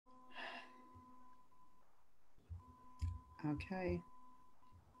Okay.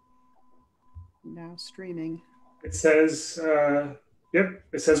 Now streaming. It says, yep,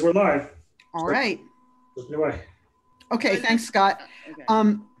 it says we're live. All right. Anyway. Okay, thanks, Scott.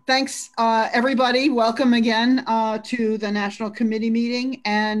 Thanks, everybody. Welcome again to the National Committee meeting.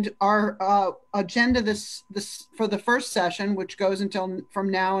 And our agenda this for the first session, which goes from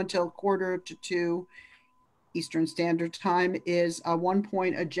now until 1:45 Eastern Standard Time, is a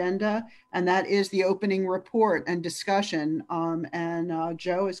 1-point agenda, and that is the opening report and discussion. And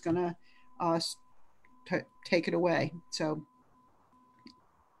Joe is going to take it away. So,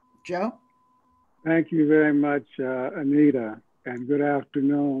 Joe? Thank you very much, Anita, and good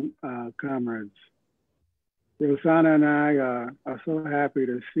afternoon, comrades. Rosanna and I are so happy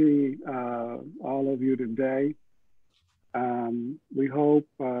to see all of you today. We hope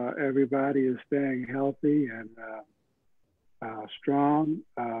everybody is staying healthy and strong,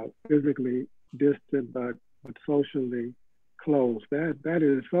 physically distant, but socially close. That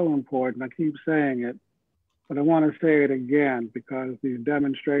is so important. I keep saying it, but I want to say it again because these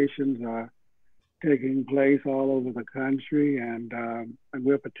demonstrations are taking place all over the country, and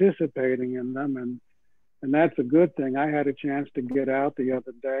we're participating in them, and that's a good thing. I had a chance to get out the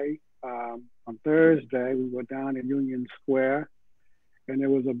other day. On Thursday, we were down in Union Square, and it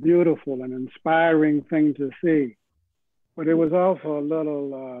was a beautiful and inspiring thing to see. But it was also a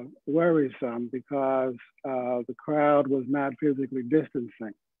little worrisome because the crowd was not physically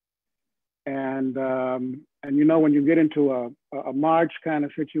distancing. And you know, when you get into a march kind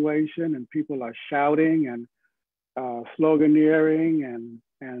of situation and people are shouting and sloganeering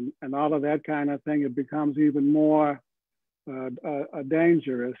and all of that kind of thing, it becomes even more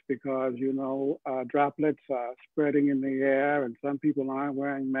dangerous because, you know, droplets are spreading in the air and some people aren't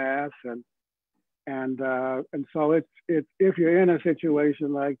wearing masks. And so it's if you're in a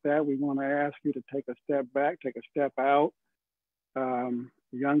situation like that, we want to ask you to take a step back, take a step out.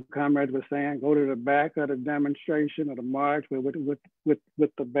 Young comrades were saying, go to the back of the demonstration or the march with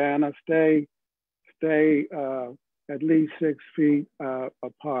the banner, stay at least 6 feet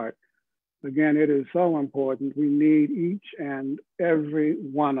apart. Again, it is so important. We need each and every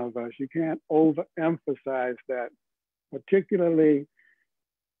one of us. You can't overemphasize that, particularly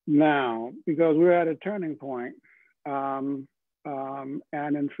now, because we're at a turning point. And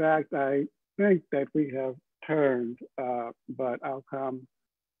in fact, I think that we have turned, but I'll come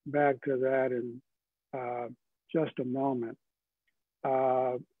back to that in just a moment.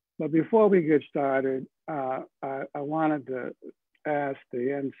 But before we get started, I wanted to ask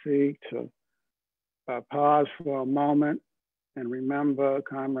the NC to pause for a moment and remember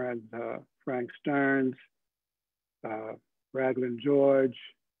comrades Frank Stearns, Raglan George,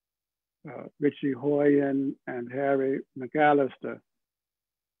 Richie Hoyen, and Harry McAllister,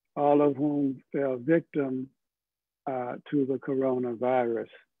 all of whom fell victim to the coronavirus.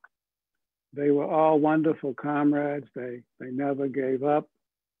 They were all wonderful comrades. They never gave up,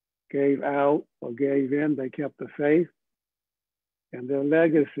 gave out, or gave in. They kept the faith. And their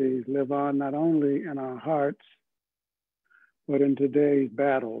legacies live on not only in our hearts, but in today's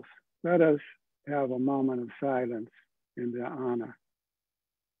battles. Let us have a moment of silence in their honor.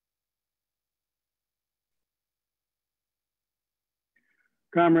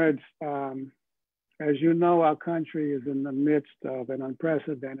 Comrades, as you know, our country is in the midst of an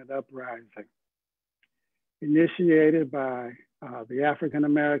unprecedented uprising, initiated by the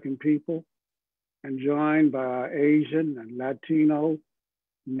African-American people and joined by our Asian and Latino,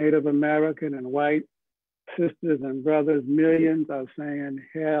 Native American and white sisters and brothers. Millions are saying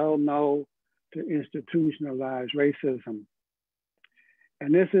hell no to institutionalized racism.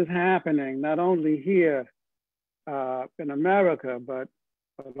 And this is happening not only here in America, but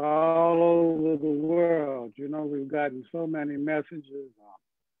all over the world. You know, we've gotten so many messages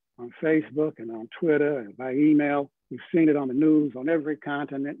on Facebook and on Twitter and by email. We've seen it on the news on every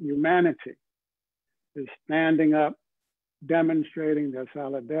continent. Humanity is standing up, demonstrating their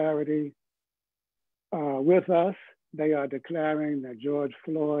solidarity with us. They are declaring that George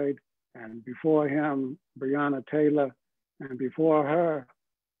Floyd, and before him, Breonna Taylor, and before her,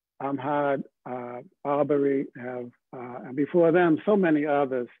 Ahmaud Arbery, and before them, so many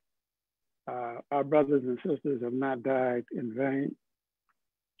others, our brothers and sisters have not died in vain.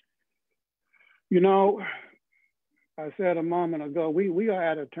 You know, I said a moment ago, we are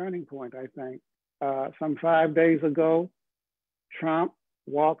at a turning point, I think. Some 5 days ago, Trump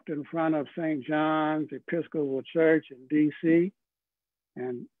walked in front of St. John's Episcopal Church in DC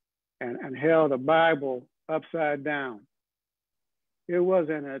and held a Bible upside down. It was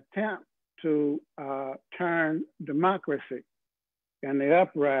an attempt to turn democracy and the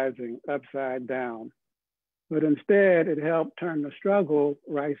uprising upside down. but instead it helped turn the struggle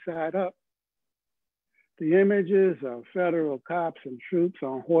right side up. The images of federal cops and troops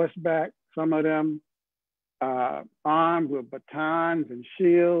on horseback, some of them armed with batons and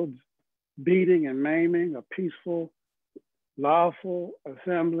shields, beating and maiming a peaceful, lawful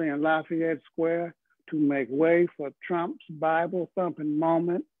assembly in Lafayette Square to make way for Trump's Bible-thumping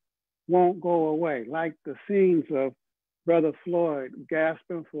moment won't go away, like the scenes of Brother Floyd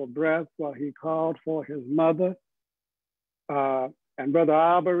gasping for breath while he called for his mother, and Brother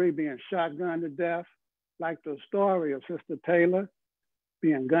Arbery being shotgunned to death, like the story of Sister Taylor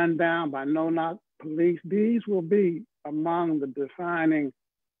being gunned down by no-knock police. These will be among the defining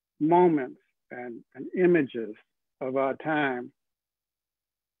moments and images of our time.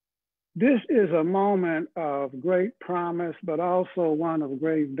 This is a moment of great promise, but also one of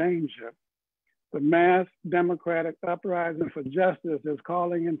great danger. The mass democratic uprising for justice is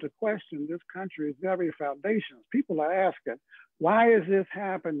calling into question this country's very foundations. People are asking, why is this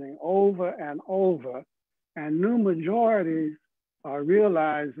happening over and over? And new majorities are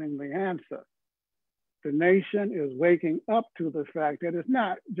realizing the answer. The nation is waking up to the fact that it's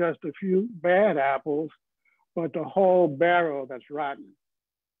not just a few bad apples, but the whole barrel that's rotten.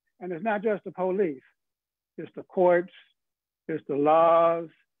 And it's not just the police, it's the courts, it's the laws,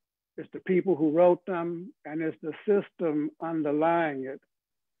 it's the people who wrote them, and it's the system underlying it.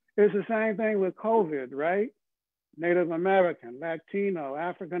 It's the same thing with COVID, right? Native American, Latino,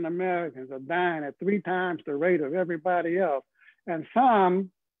 African Americans are dying at 3 times the rate of everybody else. And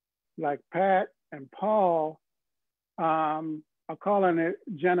some, like Pat and Paul, are calling it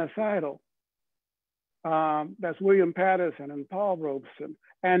genocidal. That's William Patterson and Paul Robeson.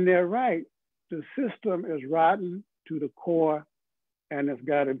 And they're right. The system is rotten to the core and it's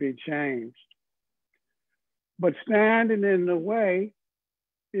got to be changed. But standing in the way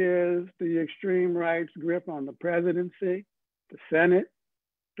is the extreme right's grip on the presidency, the Senate,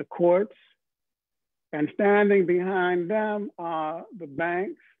 the courts, and standing behind them are the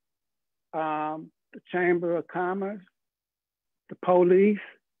banks, the Chamber of Commerce, the police,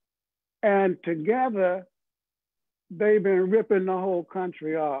 and together they've been ripping the whole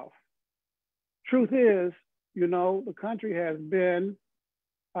country off. Truth is, you know, the country has been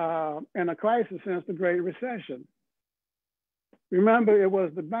in a crisis since the Great Recession. Remember, it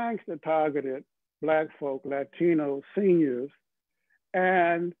was the banks that targeted Black folk, Latinos, seniors,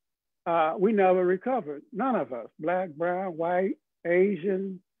 and we never recovered. None of us, Black, brown, white,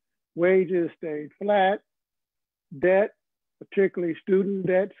 Asian, wages stayed flat, debt, particularly student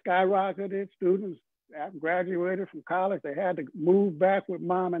debt, skyrocketed. Students graduated from college, they had to move back with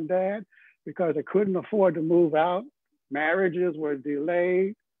mom and dad because they couldn't afford to move out. Marriages were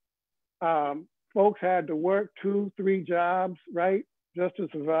delayed. Folks had to work 2, 3 jobs, right, just to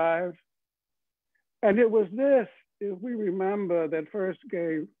survive. And it was this, if we remember, that first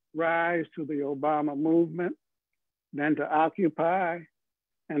gave rise to the Obama movement, then to Occupy,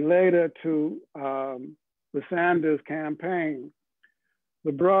 and later to the Sanders campaign.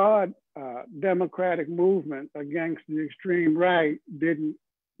 The broad democratic movement against the extreme right didn't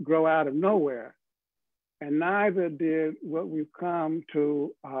grow out of nowhere. And neither did what we've come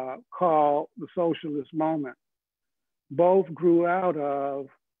to call the socialist moment. Both grew out of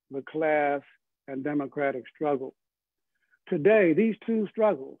the class and democratic struggle. Today, these two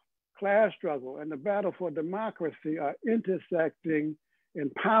struggles, class struggle and the battle for democracy, are intersecting in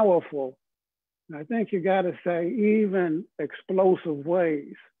powerful, and I think you gotta say, even explosive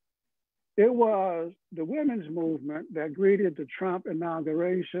ways. It was the women's movement that greeted the Trump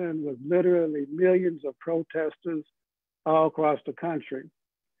inauguration with literally millions of protesters all across the country.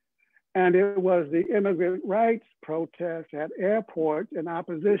 And it was the immigrant rights protests at airports in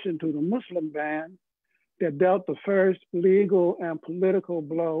opposition to the Muslim ban that dealt the first legal and political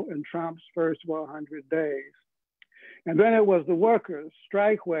blow in Trump's first 100 days. And then it was the workers'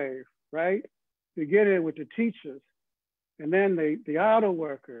 strike wave, right? Beginning with the teachers, and then the auto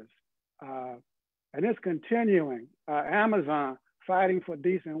workers, and it's continuing. Amazon fighting for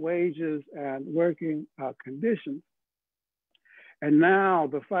decent wages and working conditions. And now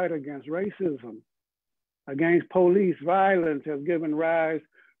the fight against racism, against police violence, has given rise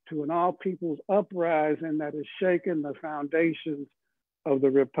to an all people's uprising that has shaken the foundations of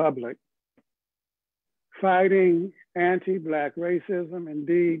the Republic. Fighting anti-Black racism,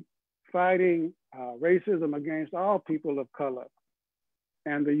 indeed, fighting racism against all people of color,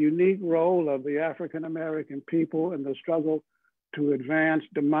 and the unique role of the African-American people in the struggle to advance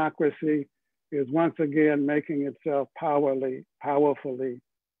democracy is once again making itself powerfully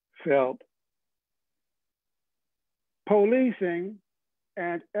felt. Policing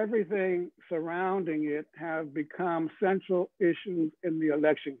and everything surrounding it have become central issues in the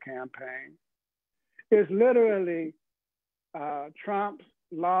election campaign. It's literally Trump's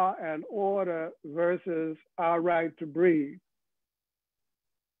law and order versus our right to breathe.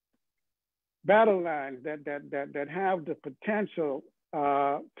 Battle lines that have the potential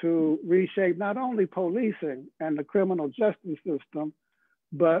to reshape not only policing and the criminal justice system,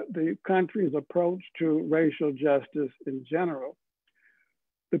 but the country's approach to racial justice in general.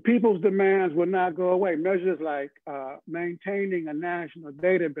 The people's demands will not go away. Measures like maintaining a national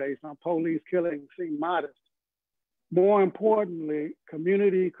database on police killings seem modest. More importantly,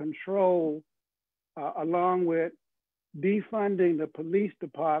 community control, along with defunding the police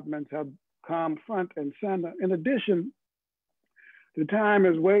departments, have come front and center. In addition, the time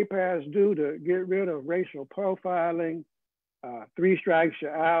is way past due to get rid of racial profiling, 3 strikes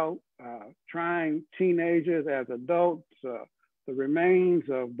you're out, trying teenagers as adults, the remains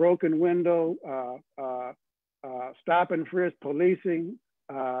of broken window, stop and frisk policing,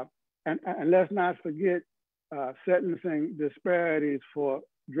 and let's not forget sentencing disparities for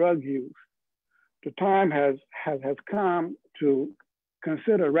drug use. The time has come to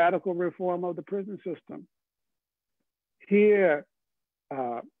consider radical reform of the prison system. Here,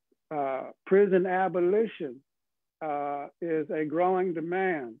 prison abolition is a growing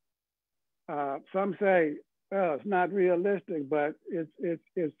demand. Some say, well, it's not realistic, but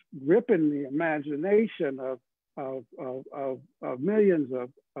it's gripping the imagination of millions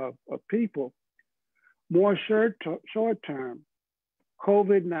of people. More short term,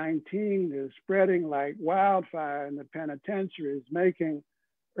 COVID-19 is spreading like wildfire in the penitentiaries, making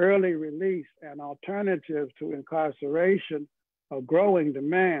early release an alternative to incarceration a growing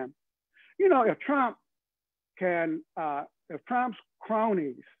demand. You know, if Trump's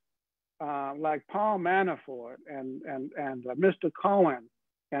cronies like Paul Manafort and Mr. Cohen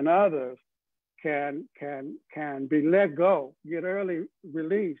and others can be let go, get early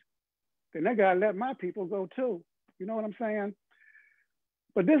release, then they gotta let my people go too. You know what I'm saying?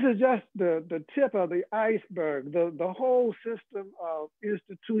 But this is just the tip of the iceberg. The whole system of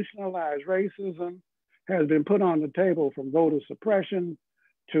institutionalized racism has been put on the table, from voter suppression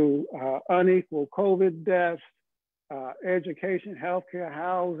to unequal COVID deaths, education, healthcare,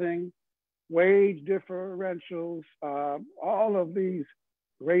 housing, wage differentials. All of these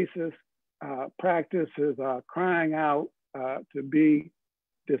racist practices are crying out to be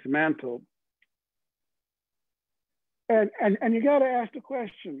dismantled. And you got to ask the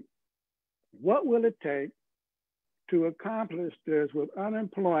question, what will it take to accomplish this with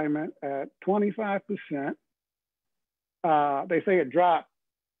unemployment at 25%? They say it dropped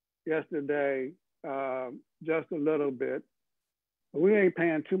yesterday just a little bit. We ain't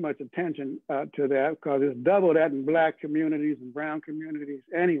paying too much attention to that because it's double that in Black communities and brown communities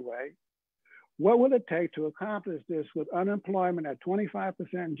anyway. What will it take to accomplish this with unemployment at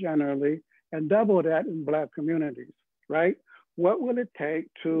 25% generally and double that in Black communities, right? What will it take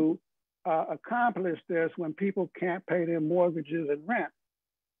to accomplish this when people can't pay their mortgages and rent?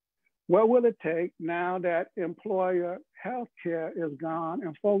 What will it take now that employer health care is gone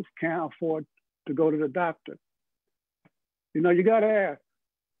and folks can't afford to go to the doctor? You know, you got to ask,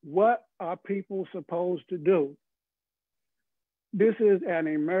 what are people supposed to do? This is an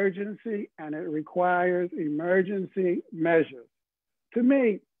emergency and it requires emergency measures. To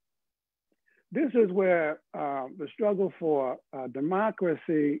me, this is where the struggle for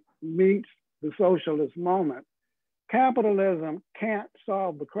democracy meets the socialist moment. Capitalism can't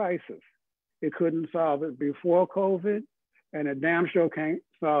solve the crisis. It couldn't solve it before COVID, and it damn sure can't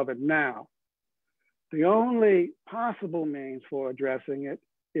solve it now. The only possible means for addressing it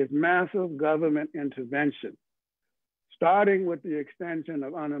is massive government intervention, starting with the extension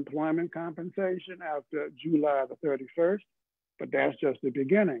of unemployment compensation after July the 31st, but that's just the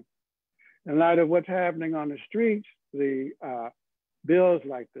beginning. In light of what's happening on the streets, the bills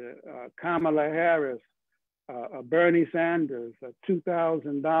like the Kamala Harris, Bernie Sanders, a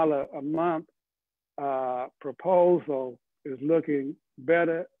 $2,000 a month proposal is looking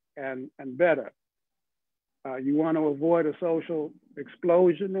better and better. You want to avoid a social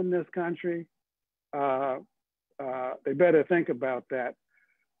explosion in this country? They better think about that.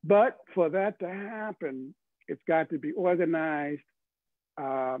 But for that to happen, it's got to be organized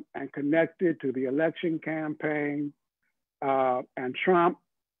and connected to the election campaign, and Trump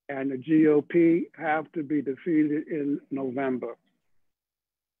and the GOP have to be defeated in November.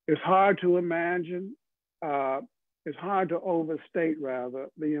 It's hard to imagine, it's hard to overstate rather,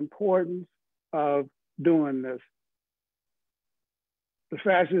 the importance of doing this. The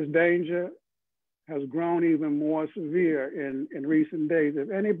fascist danger has grown even more severe in recent days.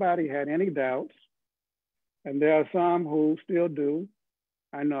 If anybody had any doubts, and there are some who still do,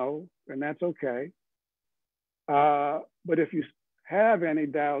 I know, and that's okay. But if you have any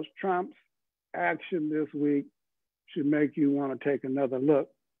doubts, Trump's action this week should make you want to take another look.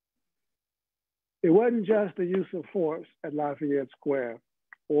 It wasn't just the use of force at Lafayette Square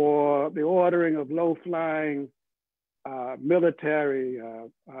or the ordering of low-flying military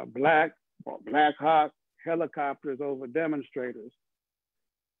Black Hawk helicopters over demonstrators.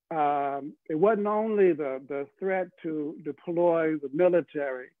 It wasn't only the threat to deploy the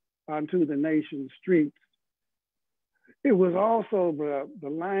military onto the nation's streets. It was also the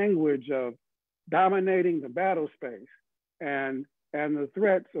language of dominating the battle space and the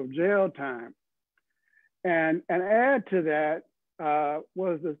threats of jail time. And add to that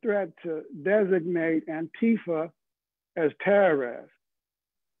was the threat to designate Antifa as terrorists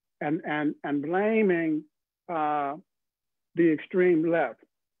and blaming the extreme left.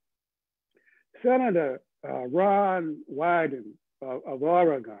 Senator Ron Wyden of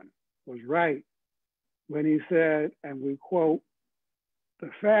Oregon was right when he said, and we quote,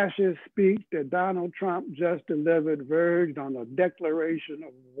 "The fascist speech that Donald Trump just delivered verged on a declaration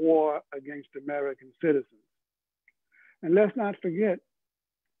of war against American citizens." And let's not forget,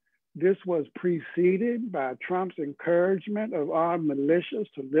 this was preceded by Trump's encouragement of armed militias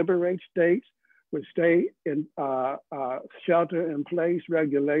to liberate states with state in shelter-in-place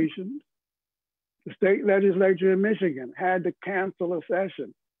regulations. The state legislature in Michigan had to cancel a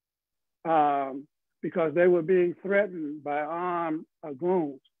session because they were being threatened by armed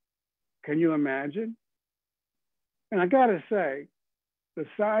goons. Can you imagine? And I gotta say, the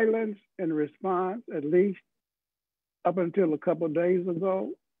silence in response, at least up until a couple of days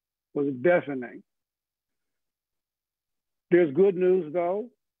ago, was deafening. There's good news though.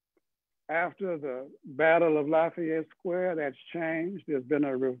 After the Battle of Lafayette Square, that's changed. There's been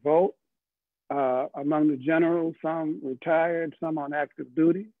a revolt among the generals, some retired, some on active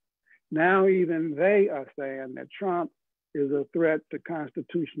duty. Now even they are saying that Trump is a threat to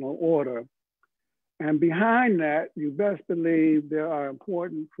constitutional order. And behind that, you best believe there are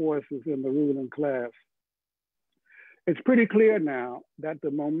important forces in the ruling class. It's pretty clear now that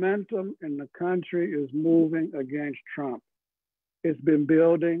the momentum in the country is moving against Trump. It's been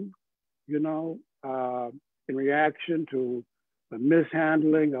building, in reaction to the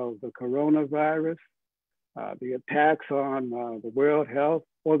mishandling of the coronavirus, the attacks on the World Health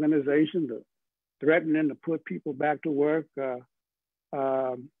Organization, the threatening to put people back to work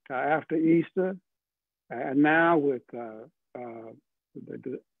after Easter, and now with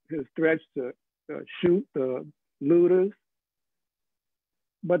his threats to shoot the looters.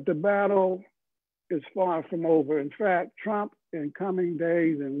 But the battle is far from over. In fact, Trump in coming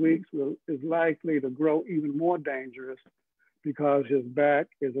days and weeks is likely to grow even more dangerous because his back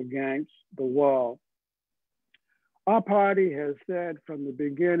is against the wall. Our party has said from the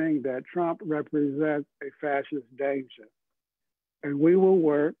beginning that Trump represents a fascist danger, and we will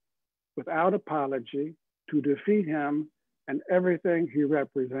work without apology to defeat him and everything he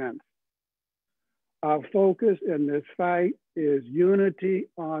represents. Our focus in this fight is unity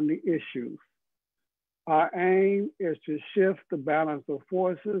on the issues. Our aim is to shift the balance of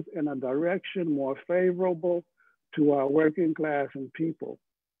forces in a direction more favorable to our working class and people.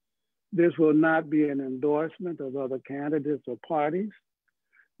 This will not be an endorsement of other candidates or parties.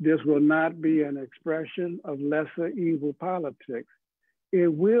 This will not be an expression of lesser evil politics.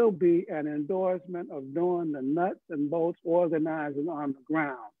 It will be an endorsement of doing the nuts and bolts organizing on the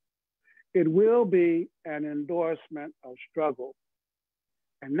ground. It will be an endorsement of struggle.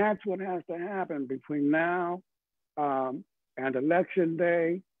 And that's what has to happen between now and election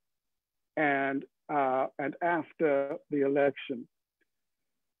day and after the election.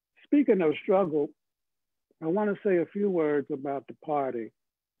 Speaking of struggle, I want to say a few words about the party.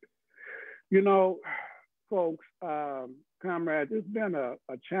 Folks, comrades, it's been a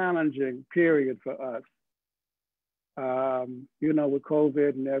challenging period for us. With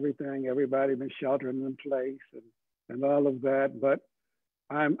COVID and everything, everybody been sheltering in place and all of that. But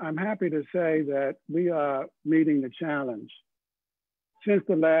I'm happy to say that we are meeting the challenge. Since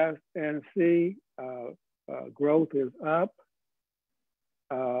the last NC, growth is up.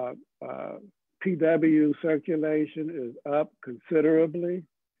 PW circulation is up considerably.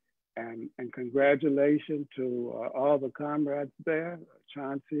 And congratulations to all the comrades there,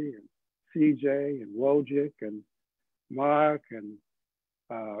 Chauncey and CJ and Wojcik and Mark and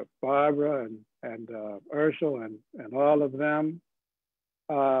Barbara and Urshel and all of them.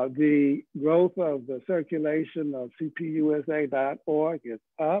 The growth of the circulation of cpusa.org is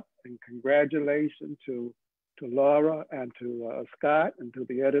up, and congratulations to Laura and to Scott and to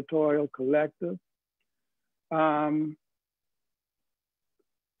the editorial collective.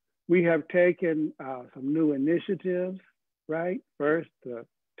 We have taken some new initiatives, right? First, the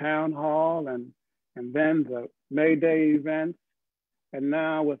town hall and then the May Day events. And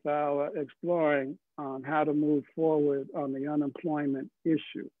now with our exploring on how to move forward on the unemployment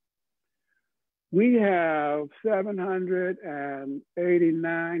issue. We have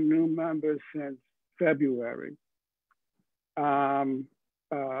 789 new members since February.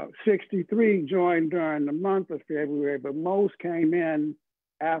 63 joined during the month of February, but most came in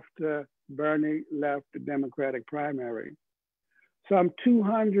after Bernie left the Democratic primary. Some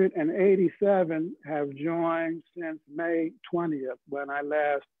 287 have joined since May 20th, when I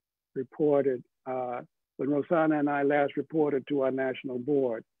last reported, when Rosanna and I last reported to our national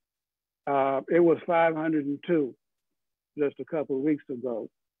board. It was 502 just a couple of weeks ago.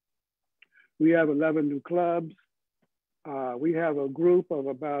 We have 11 new clubs. We have a group of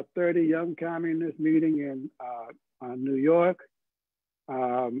about 30 young communists meeting in New York.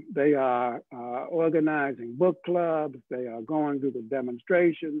 They are organizing book clubs. They are going to the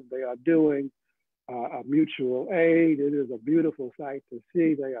demonstrations. They are doing a mutual aid. It is a beautiful sight to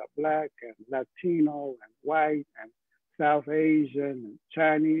see. They are Black and Latino and white and South Asian and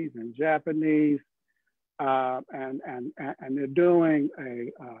Chinese and Japanese, and they're doing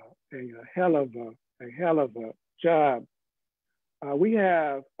a hell of a job. We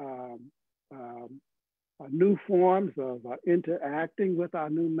have new forms of interacting with our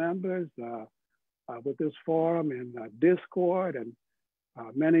new members with this forum in Discord, and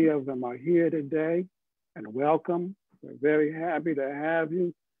many of them are here today, and welcome. We're very happy to have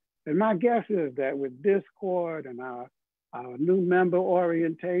you. And my guess is that with Discord and our new member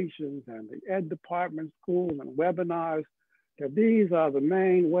orientations and the Ed Department schools and webinars, that these are the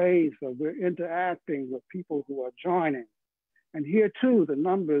main ways that we're interacting with people who are joining. And here too, the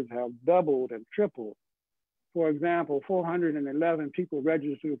numbers have doubled and tripled. For example, 411 people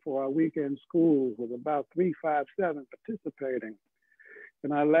registered for our weekend schools, with about 357 participating.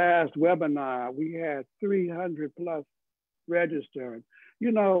 In our last webinar, we had 300 plus registering.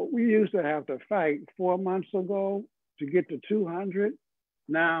 You know, we used to have to fight 4 months ago to get to 200.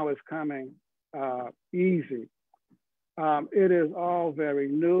 Now it's coming easy. It is all very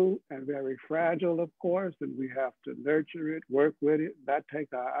new and very fragile, of course, and we have to nurture it, work with it, not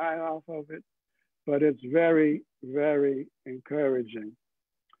take our eye off of it. But it's very, very encouraging.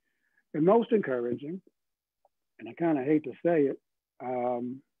 And most encouraging, and I kind of hate to say it,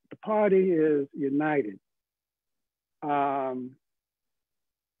 the party is united. I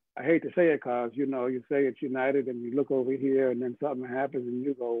hate to say it because, you know, you say it's united and you look over here and then something happens and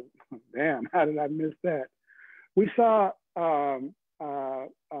you go, damn, how did I miss that? We saw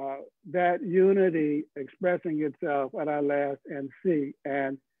that unity expressing itself at our last NC,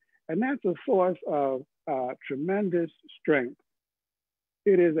 and that's a source of tremendous strength.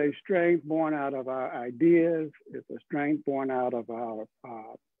 It is a strength born out of our ideas. It's a strength born out of our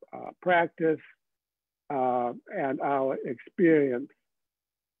practice and our experience.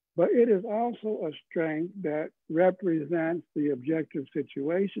 But it is also a strength that represents the objective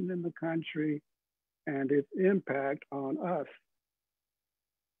situation in the country and its impact on us.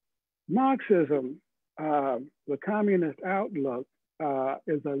 Marxism, the communist outlook,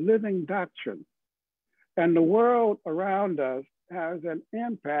 is a living doctrine, and the world around us has an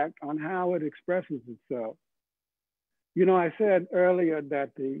impact on how it expresses itself. You know, I said earlier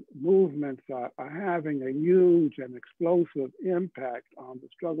that the movements are having a huge and explosive impact on the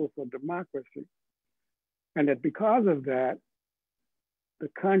struggle for democracy, and that because of that, the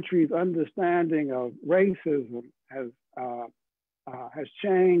country's understanding of racism has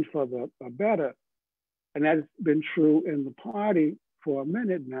changed for the better, and that's been true in the party for a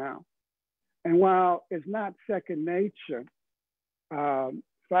minute now. And while it's not second nature,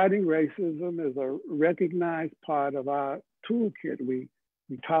 fighting racism is a recognized part of our toolkit. We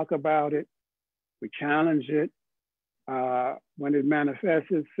talk about it, we challenge it when it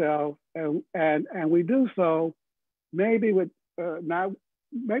manifests itself, and we do so maybe with not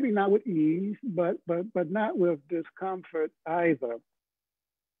with ease, but not with discomfort either.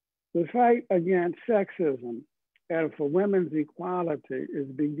 The fight against sexism and for women's equality is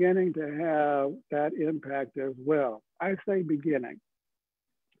beginning to have that impact as well. I say beginning.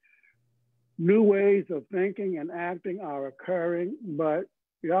 New ways of thinking and acting are occurring, but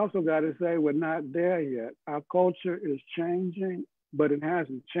we also got to say we're not there yet. Our culture is changing, but it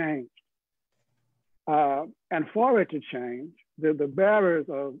hasn't changed. And for it to change, the bearers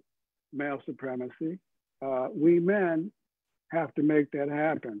of male supremacy, we men have to make that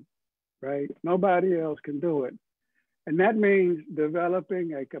happen, right? Nobody else can do it. And that means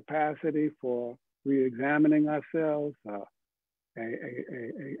developing a capacity for re-examining ourselves,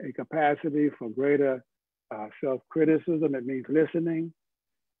 a capacity for greater self-criticism. It means listening.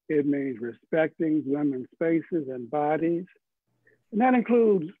 It means respecting women's spaces and bodies. And that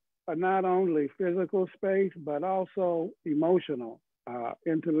includes not only physical space, but also emotional,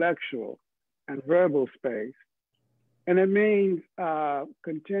 intellectual, and verbal space. And it means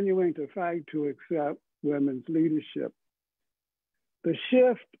continuing to fight to accept women's leadership. The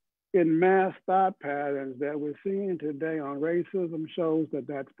shift in mass thought patterns that we're seeing today on racism shows that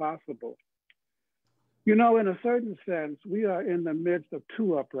that's possible. You know, in a certain sense, we are in the midst of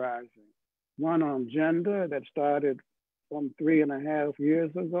two uprisings. One on gender that started from 3.5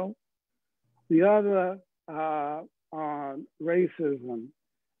 years ago. The other on racism.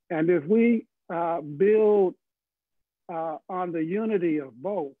 And if we build on the unity of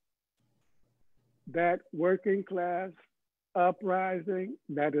both, that working class uprising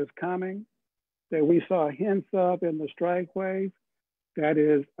that is coming, that we saw hints of in the strike wave, that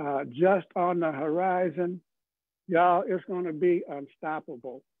is just on the horizon, y'all, it's going to be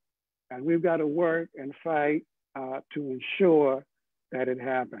unstoppable. And we've got to work and fight to ensure that it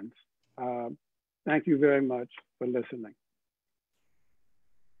happens. Thank you very much for listening.